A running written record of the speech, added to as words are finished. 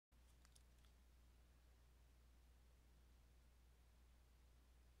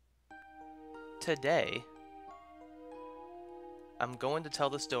Today, I'm going to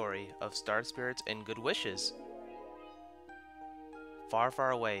tell the story of star spirits and good wishes. Far, far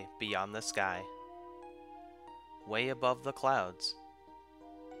away beyond the sky, way above the clouds,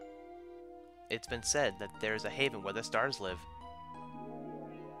 it's been said that there is a haven where the stars live.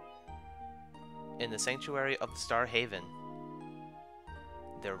 In the sanctuary of the Star Haven,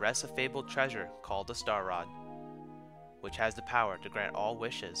 there rests a fabled treasure called the Star Rod, which has the power to grant all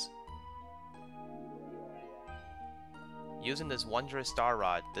wishes. Using this wondrous Star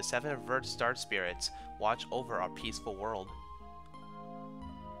Rod, the 7 averted star spirits watch over our peaceful world.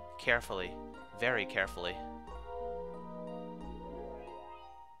 Carefully, very carefully.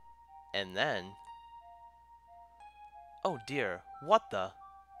 And then... oh dear, what the?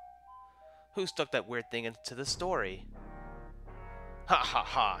 Who stuck that weird thing into the story? Ha ha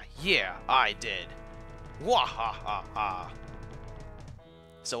ha, yeah, I did. Wah ha ha ha.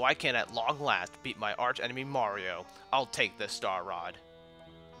 So I can at long last beat my arch enemy Mario. I'll take the Star Rod.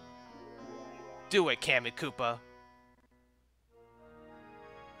 Do it, Kammy Koopa.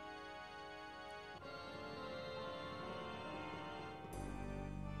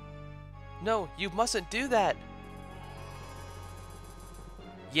 No, you mustn't do that.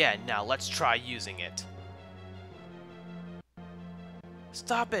 Yeah, now let's try using it.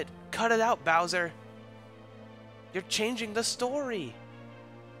 Stop it! Cut it out, Bowser! You're changing the story!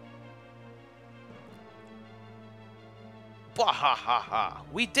 Gwahahaha!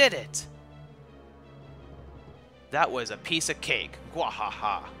 We did it! That was a piece of cake.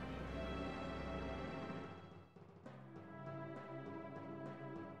 Gwahaha!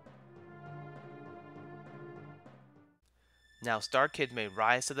 Now Star Kid may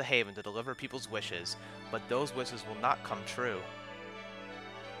rise to the Haven to deliver people's wishes, but those wishes will not come true.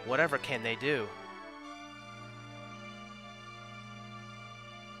 Whatever can they do?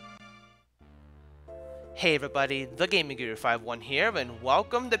 Hey everybody, the Gaming Guru 51 here, and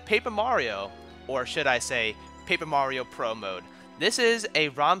welcome to Paper Mario, or should I say, Paper Mario Pro Mode. This is a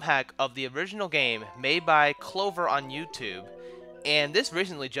ROM hack of the original game made by Clover on YouTube, and this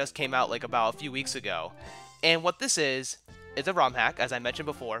recently just came out like about a few weeks ago. And what this is a ROM hack, as I mentioned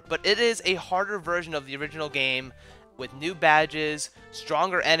before, but it is a harder version of the original game with new badges,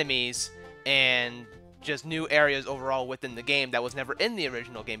 stronger enemies, and just new areas overall within the game that was never in the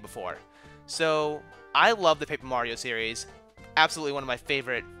original game before. So, I love the Paper Mario series, absolutely one of my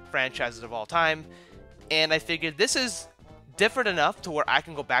favorite franchises of all time, and I figured this is different enough to where I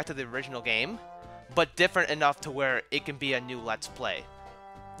can go back to the original game, but different enough to where it can be a new Let's Play.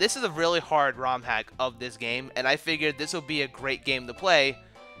 This is a really hard ROM hack of this game, and I figured this will be a great game to play,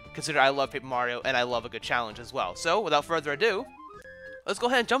 considering I love Paper Mario and I love a good challenge as well. So, without further ado, let's go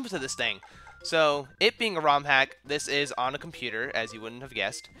ahead and jump into this thing. So, it being a ROM hack, this is on a computer, as you wouldn't have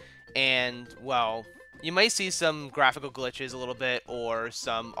guessed, and, well, you might see some graphical glitches a little bit, or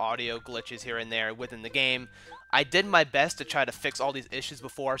some audio glitches here and there within the game. I did my best to try to fix all these issues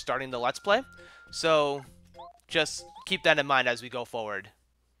before starting the Let's Play, so just keep that in mind as we go forward.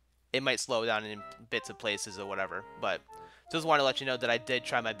 It might slow down in bits of places or whatever, but just want to let you know that I did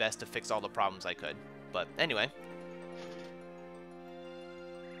try my best to fix all the problems I could. But anyway.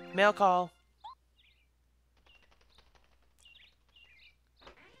 Mail call.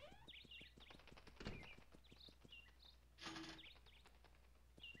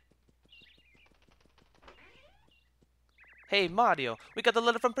 Hey Mario, we got a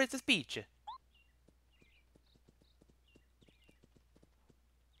letter from Princess Peach.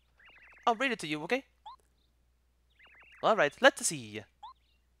 I'll read it to you, okay? Alright, let's see.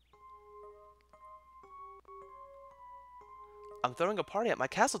 I'm throwing a party at my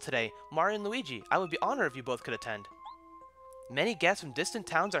castle today. Mario and Luigi, I would be honored if you both could attend. Many guests from distant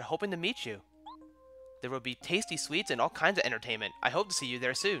towns are hoping to meet you. There will be tasty sweets and all kinds of entertainment. I hope to see you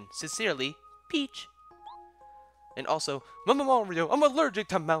there soon. Sincerely, Peach. And also, Mama Mario, I'm allergic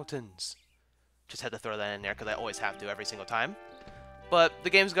to mountains. Just had to throw that in there because I always have to every single time. But the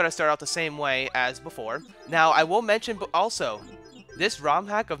game's going to start out the same way as before. Now, I will mention also, this ROM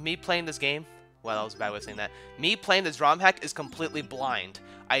hack of me playing this game, well, that was a bad way of saying that. Me playing this ROM hack is completely blind.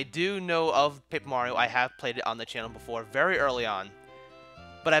 I do know of Paper Mario. I have played it on the channel before, very early on.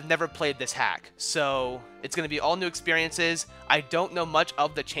 But I've never played this hack. So, it's going to be all new experiences. I don't know much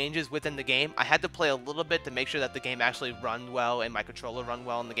of the changes within the game. I had to play a little bit to make sure that the game actually run well and my controller run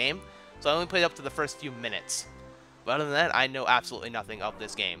well in the game. So I only played up to the first few minutes. But other than that, I know absolutely nothing of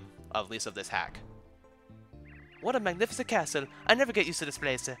this game, at least of this hack. What a magnificent castle. I never get used to this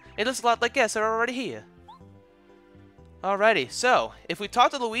place. It looks a lot like guests are already here. Alrighty, so, if we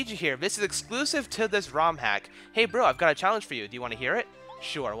talk to Luigi here, this is exclusive to this ROM hack. Hey bro, I've got a challenge for you. Do you want to hear it?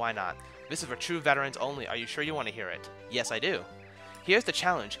 Sure, why not? This is for true veterans only. Are you sure you want to hear it? Yes, I do. Here's the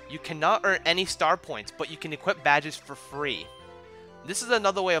challenge. You cannot earn any star points, but you can equip badges for free. This is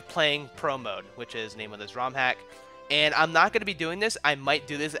another way of playing Pro Mode, which is the name of this ROM hack. And I'm not going to be doing this. I might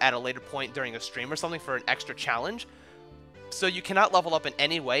do this at a later point during a stream or something for an extra challenge. So you cannot level up in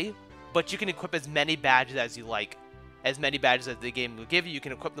any way, but you can equip as many badges as you like. As many badges as the game will give you, you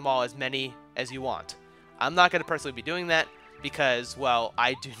can equip them all as many as you want. I'm not going to personally be doing that because, well,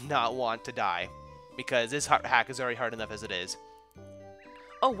 I do not want to die. Because this hack is already hard enough as it is.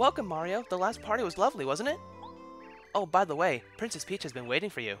 Oh, welcome, Mario. The last party was lovely, wasn't it? Oh, by the way, Princess Peach has been waiting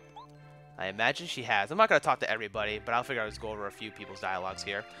for you. I imagine she has. I'm not going to talk to everybody, but I'll figure I'll just go over a few people's dialogues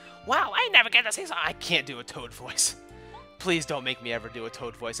here. Wow, I never get to say something. I can't do a Toad voice. Please don't make me ever do a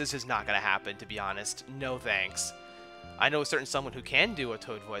Toad voice. This is not going to happen, to be honest. No thanks. I know a certain someone who can do a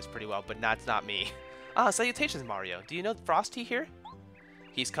Toad voice pretty well, but that's not me. Salutations, Mario. Do you know Frosty here?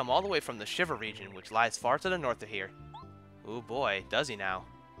 He's come all the way from the Shiver region, which lies far to the north of here. Ooh boy, does he now.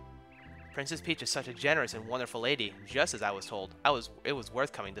 Princess Peach is such a generous and wonderful lady, just as I was told. It was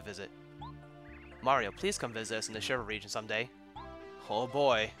worth coming to visit. Mario, please come visit us in the Shiver region someday. Oh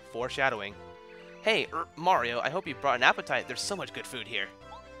boy, foreshadowing. Hey, Mario, I hope you brought an appetite. There's so much good food here.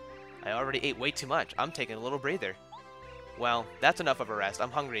 I already ate way too much. I'm taking a little breather. Well, that's enough of a rest. I'm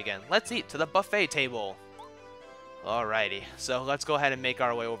hungry again. Let's eat to the buffet table. Alrighty, so let's go ahead and make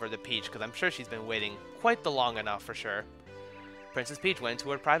our way over to Peach, because I'm sure she's been waiting quite the long enough for sure. Princess Peach went into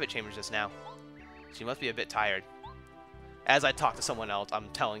her private chambers just now. She must be a bit tired. As I talk to someone else, I'm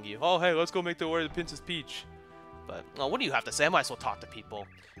telling you, oh hey, let's go make the way to Princess Peach. But, well, what do you have to say? I might as well talk to people.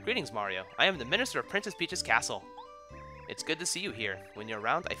 Greetings, Mario. I am the Minister of Princess Peach's castle. It's good to see you here. When you're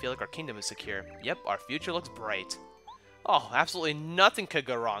around, I feel like our kingdom is secure. Yep, our future looks bright. Oh, absolutely nothing could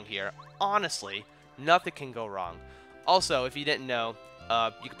go wrong here. Honestly, nothing can go wrong. Also, if you didn't know,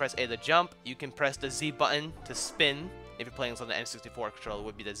 you can press A to jump. You can press the Z button to spin. If you're playing on the N64 controller, it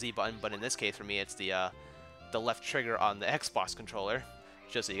would be the Z button, but in this case, for me, it's the left trigger on the Xbox controller,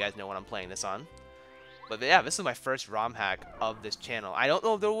 just so you guys know what I'm playing this on. But yeah, this is my first ROM hack of this channel. I don't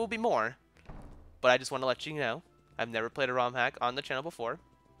know if there will be more, but I just want to let you know. I've never played a ROM hack on the channel before,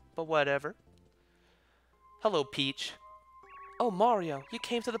 but whatever. Hello, Peach. Oh, Mario, you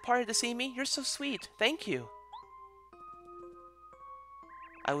came to the party to see me? You're so sweet. Thank you.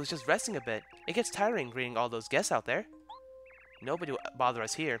 I was just resting a bit. It gets tiring greeting all those guests out there. Nobody will bother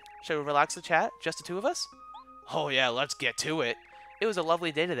us here. Shall we relax the chat? Just the two of us? Oh yeah, let's get to it. It was a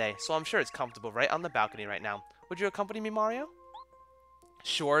lovely day today, so I'm sure it's comfortable right on the balcony right now. Would you accompany me, Mario?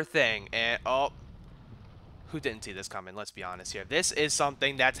 Sure thing. And, oh. Who didn't see this coming? Let's be honest here. This is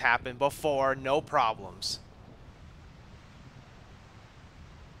something that's happened before. No problems.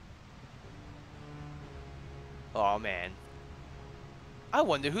 Oh, man. I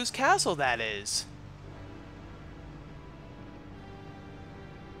wonder whose castle that is.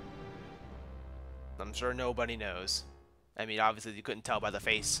 I'm sure nobody knows. I mean, obviously you couldn't tell by the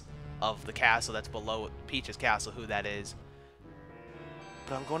face of the castle that's below Peach's castle who that is.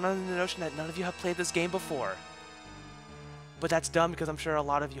 But I'm going under the notion that none of you have played this game before. But that's dumb because I'm sure a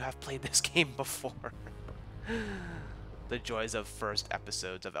lot of you have played this game before. The joys of first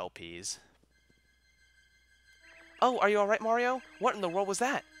episodes of LPs. Oh, are you alright, Mario? What in the world was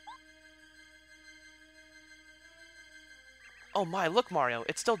that? Oh my, look, Mario.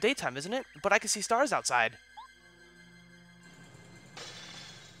 It's still daytime, isn't it? But I can see stars outside.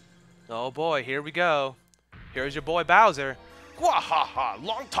 Oh boy, here we go. Here's your boy Bowser. Wahaha!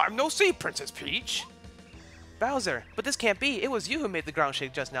 Long time no see, Princess Peach! Bowser, but this can't be. It was you who made the ground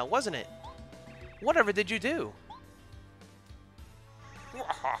shake just now, wasn't it? Whatever did you do?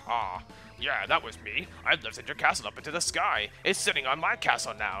 Wahaha! Yeah, that was me. I lifted your castle up into the sky. It's sitting on my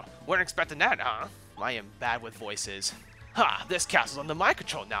castle now. Weren't expecting that, huh? I am bad with voices. Ha! This castle's under my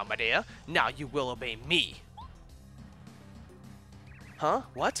control now, my dear. Now you will obey me. Huh?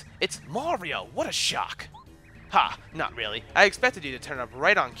 What? It's Mario! What a shock! Ha! Not really. I expected you to turn up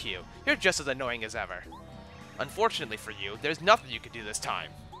right on cue. You're just as annoying as ever. Unfortunately for you, there's nothing you can do this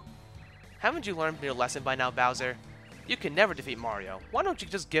time. Haven't you learned your lesson by now, Bowser? You can never defeat Mario. Why don't you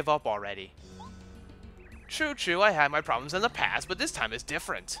just give up already? True, I had my problems in the past, but this time is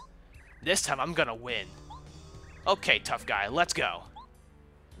different. This time I'm gonna win. Okay, tough guy, let's go.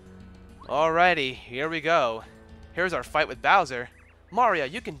 Alrighty, here we go. Here's our fight with Bowser. Mario,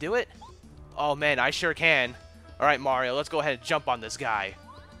 you can do it. Oh man, I sure can. Alright, Mario, let's go ahead and jump on this guy.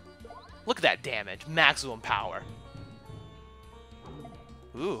 Look at that damage. Maximum power.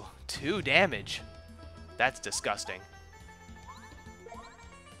 Ooh, 2 damage. That's disgusting.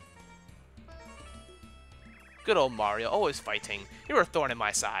 Good old Mario, always fighting. You're a thorn in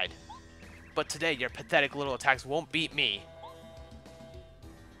my side. But today, your pathetic little attacks won't beat me.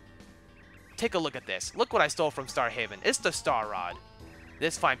 Take a look at this. Look what I stole from Starhaven. It's the Star Rod.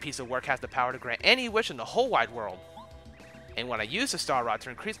 This fine piece of work has the power to grant any wish in the whole wide world. And when I use the Star Rod to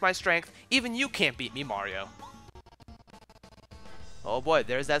increase my strength, even you can't beat me, Mario. Oh boy,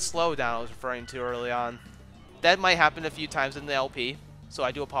 there's that slowdown I was referring to early on. That might happen a few times in the LP, so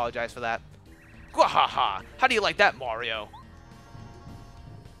I do apologize for that. Gwahaha! How do you like that, Mario?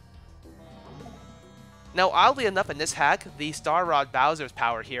 Now, oddly enough, in this hack, the Star Rod Bowser's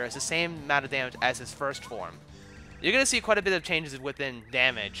power here is the same amount of damage as his first form. You're going to see quite a bit of changes within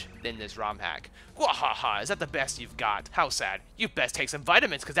damage in this ROM hack. Gwahaha, is that the best you've got? How sad. You best take some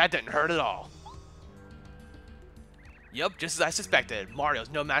vitamins, because that didn't hurt at all. Yup, just as I suspected, Mario's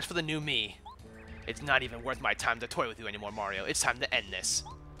no match for the new me. It's not even worth my time to toy with you anymore, Mario. It's time to end this.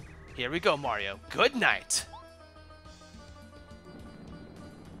 Here we go, Mario. Good night.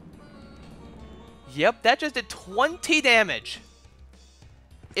 Yep, that just did 20 damage.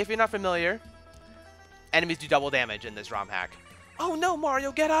 If you're not familiar, enemies do double damage in this ROM hack. Oh no,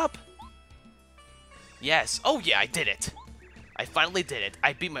 Mario, get up! Yes. Oh yeah, I did it. I finally did it.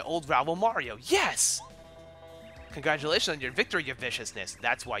 I beat my old rival Mario. Yes! Congratulations on your victory, your viciousness.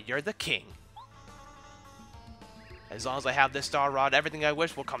 That's why you're the king. As long as I have this Star Rod, everything I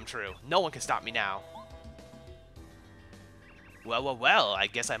wish will come true. No one can stop me now. Well, well, well, I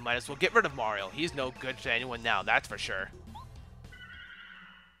guess I might as well get rid of Mario. He's no good to anyone now, that's for sure.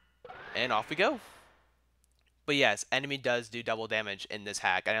 And off we go. But yes, enemy does do double damage in this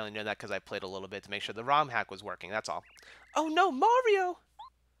hack. I only know that because I played a little bit to make sure the ROM hack was working, that's all. Oh no, Mario!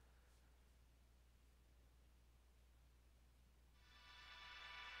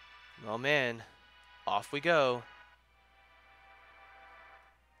 Oh man, off we go.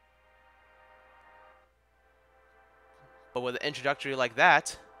 But with an introduction like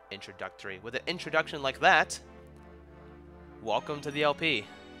that, welcome to the LP.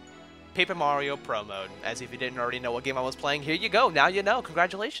 Paper Mario Pro Mode. As if you didn't already know what game I was playing, here you go. Now you know.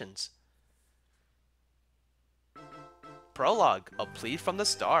 Congratulations. Prologue, A Plea from the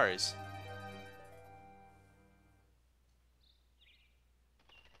Stars.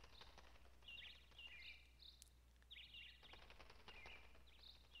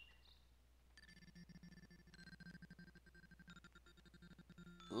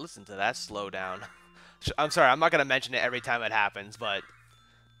 Listen to that slowdown. I'm sorry, I'm not going to mention it every time it happens, but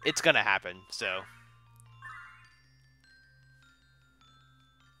it's going to happen, so.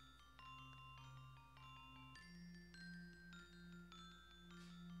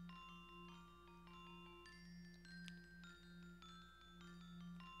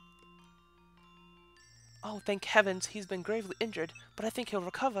 Oh, thank heavens, he's been gravely injured, but I think he'll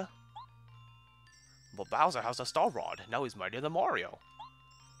recover. But Bowser has a Star Rod, now he's mightier than Mario.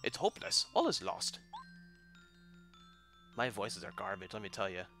 It's hopeless, all is lost. My voices are garbage, let me tell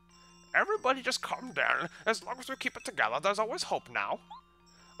you. Everybody just calm down. As long as we keep it together, there's always hope now.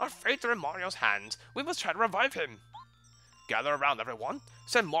 Our fates are in Mario's hands. We must try to revive him. Gather around, everyone.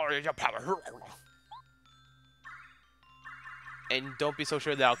 Send Mario your power. And don't be so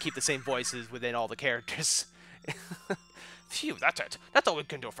sure that I'll keep the same voices within all the characters. Phew, that's it. That's all we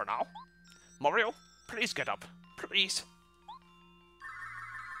can do for now. Mario, please get up. Please.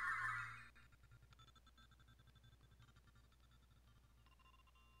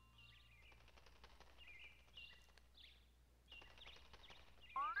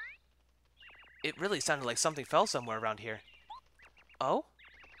 It really sounded like something fell somewhere around here. Oh?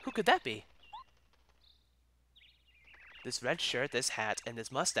 Who could that be? This red shirt, this hat, and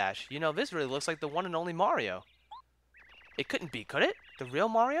this mustache. You know, this really looks like the one and only Mario. It couldn't be, could it? The real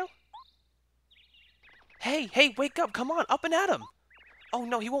Mario? Hey, hey, wake up! Come on, up and at him! Oh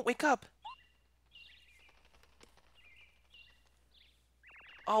no, he won't wake up!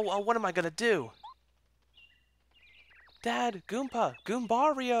 Oh, what am I gonna do? Dad, Goomba,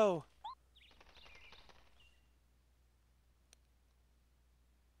 Goombario!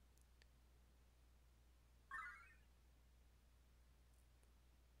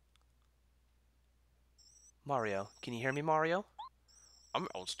 Mario, can you hear me, Mario? I'm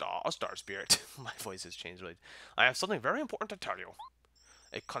a star spirit. My voice has changed really. I have something very important to tell you.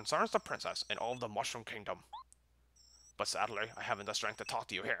 It concerns the princess and all of the Mushroom Kingdom. But sadly, I haven't the strength to talk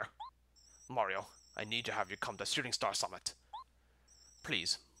to you here. Mario, I need to have you come to Shooting Star Summit.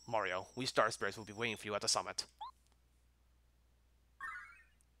 Please, Mario, we Star Spirits will be waiting for you at the summit.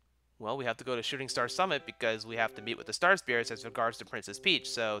 Well, we have to go to Shooting Star Summit because we have to meet with the Star Spirits as regards to Princess Peach,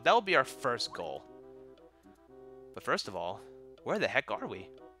 so that will be our first goal. But first of all, where the heck are we?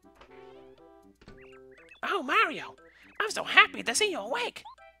 Oh, Mario! I'm so happy to see you awake!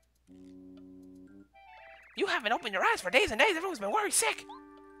 You haven't opened your eyes for days and days. Everyone's been worried sick.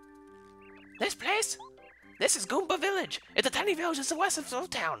 This place? This is Goomba Village. It's a tiny village just west of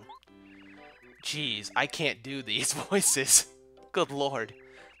Slowtown. Jeez, I can't do these voices. Good lord.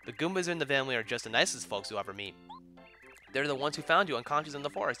 The Goombas in the family are just the nicest folks you'll ever meet. They're the ones who found you unconscious in the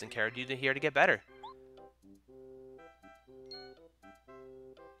forest and carried you to here to get better.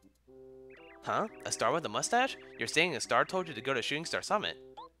 Huh? A star with a mustache? You're saying a star told you to go to Shooting Star Summit?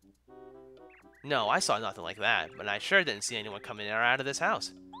 No, I saw nothing like that, but I sure didn't see anyone coming in or out of this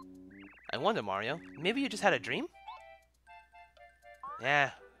house. I wonder, Mario, maybe you just had a dream?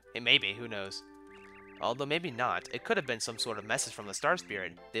 Yeah, it may be, who knows. Although maybe not, it could have been some sort of message from the Star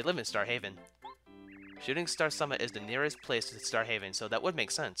Spirit. They live in Star Haven. Shooting Star Summit is the nearest place to Star Haven, so that would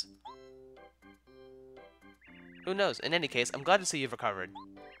make sense. Who knows, in any case, I'm glad to see you've recovered.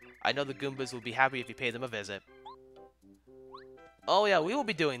 I know the Goombas will be happy if you pay them a visit. Oh yeah, we will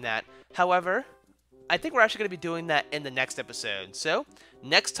be doing that. However, I think we're actually going to be doing that in the next episode. So,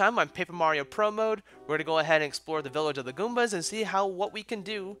 next time on Paper Mario Pro Mode, we're going to go ahead and explore the village of the Goombas and see what we can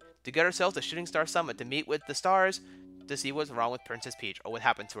do to get ourselves to Shooting Star Summit to meet with the stars to see what's wrong with Princess Peach, or what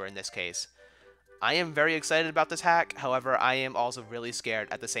happened to her in this case. I am very excited about this hack, however, I am also really scared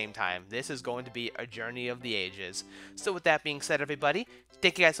at the same time. This is going to be a journey of the ages. So with that being said, everybody,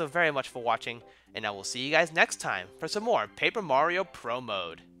 thank you guys so very much for watching, and I will see you guys next time for some more Paper Mario Pro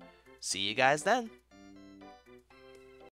Mode. See you guys then.